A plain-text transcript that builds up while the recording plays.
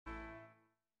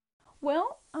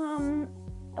Well,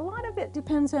 a lot of it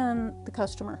depends on the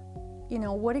customer, you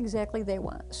know, what exactly they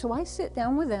want. So I sit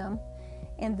down with them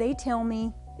and they tell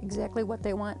me exactly what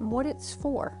they want and what it's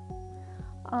for.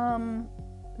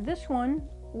 This one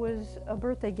was a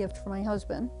birthday gift for my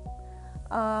husband.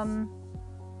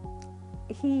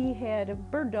 He had a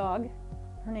bird dog.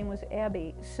 Her name was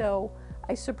Abby. So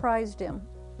I surprised him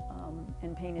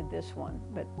and painted this one,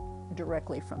 but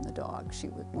directly from the dog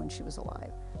when she was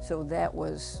alive. So that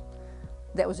was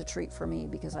a treat for me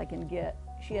because I can get,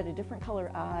 she had a different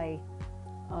color eyes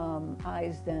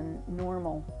than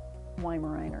normal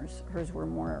Weimaraners. Hers were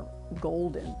more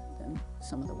golden than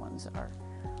some of the ones are.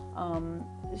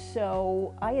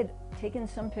 So I had taken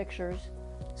some pictures,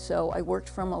 so I worked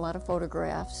from a lot of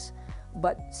photographs,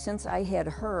 but since I had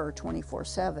her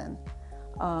 24/7,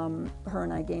 her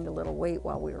and I gained a little weight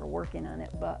while we were working on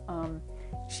it, but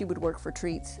she would work for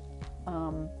treats.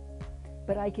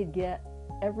 But I could get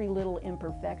every little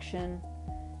imperfection,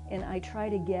 and I try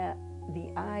to get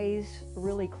the eyes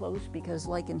really close because,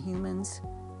 like in humans,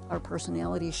 our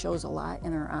personality shows a lot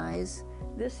in our eyes.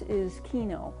 This is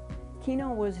Kino.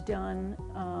 Kino was done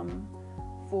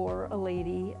for a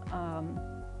lady.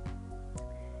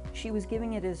 She was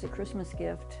giving it as a Christmas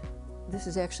gift. This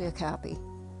is actually a copy.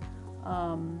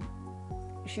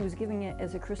 She was giving it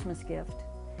as a Christmas gift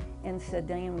and said,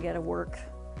 Diane, we got to work,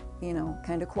 you know,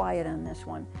 kind of quiet on this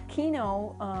one.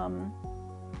 Kino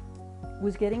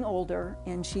was getting older,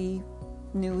 and she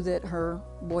knew that her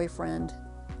boyfriend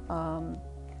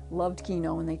loved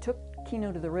Kino, and they took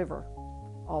Kino to the river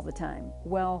all the time.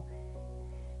 Well,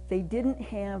 they didn't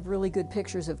have really good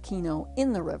pictures of Kino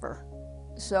in the river.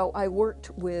 So I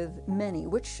worked with many,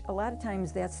 which a lot of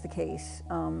times that's the case.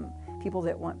 People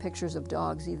that want pictures of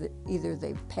dogs, either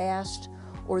they've passed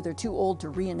or they're too old to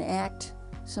reenact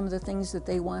some of the things that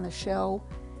they want to show.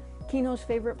 Kino's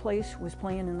favorite place was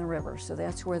playing in the river, so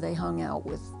that's where they hung out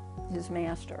with his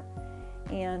master.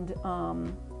 And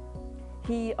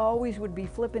he always would be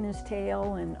flipping his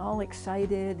tail and all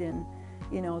excited, and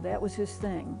you know, that was his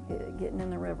thing, getting in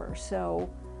the river. So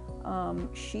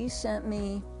she sent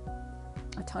me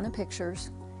a ton of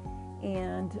pictures,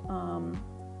 and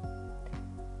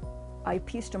I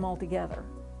pieced them all together.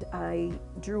 I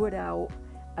drew it out.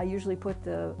 I usually put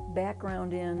the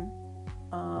background in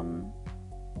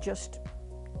just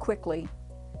quickly,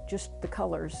 just the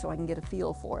colors so I can get a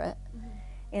feel for it. Mm-hmm.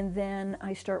 And then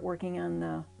I start working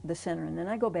on the center, and then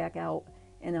I go back out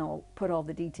and I'll put all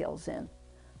the details in.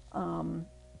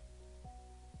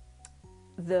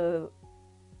 The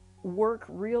work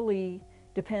really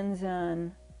depends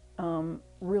on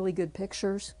really good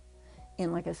pictures,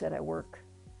 and like I said, I work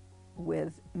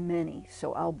with many,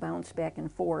 so I'll bounce back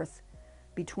and forth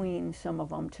between some of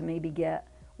them to maybe get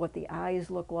what the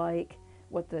eyes look like,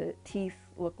 what the teeth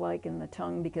look like, and the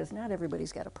tongue, because not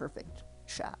everybody's got a perfect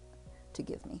shot to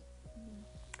give me.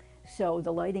 So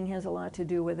the lighting has a lot to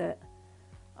do with it.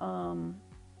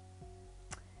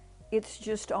 It's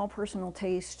just all personal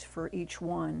taste for each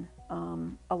one.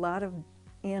 A lot of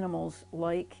animals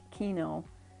like Kino,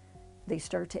 they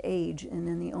start to age, and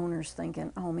then the owner's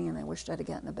thinking, oh man, I wished I'd have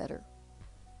gotten a better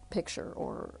picture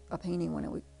or a painting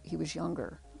when he was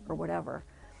younger or whatever.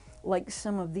 Like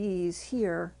some of these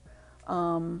here,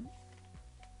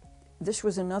 this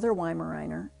was another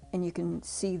Weimaraner, and you can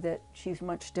see that she's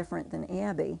much different than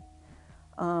Abby.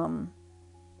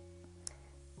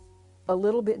 A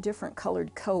little bit different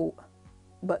colored coat,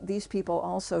 but these people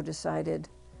also decided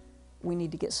we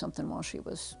need to get something while she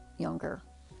was younger.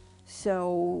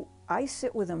 So I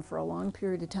sit with them for a long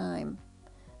period of time,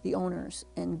 the owners,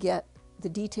 and get the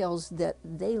details that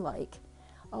they like.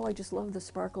 Oh, I just love the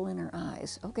sparkle in her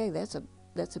eyes. Okay, that's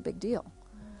a big deal,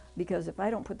 because if I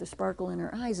don't put the sparkle in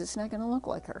her eyes, it's not going to look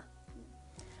like her.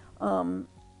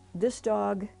 This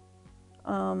dog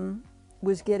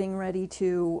was getting ready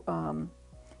to,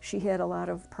 she had a lot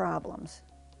of problems,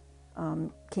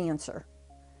 cancer.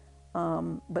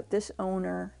 But this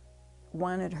owner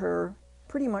wanted her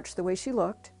pretty much the way she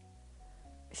looked.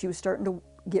 She was starting to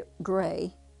get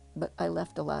gray, but I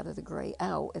left a lot of the gray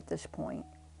out at this point.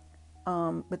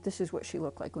 But this is what she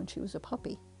looked like when she was a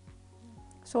puppy.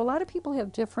 So a lot of people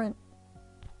have different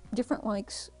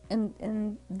likes,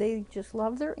 and they just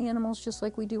love their animals just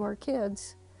like we do our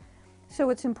kids.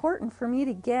 So it's important for me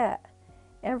to get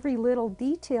every little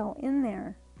detail in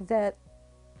there that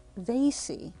they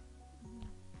see.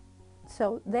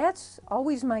 So that's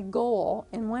always my goal,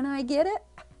 and when I get it,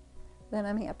 then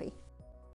I'm happy.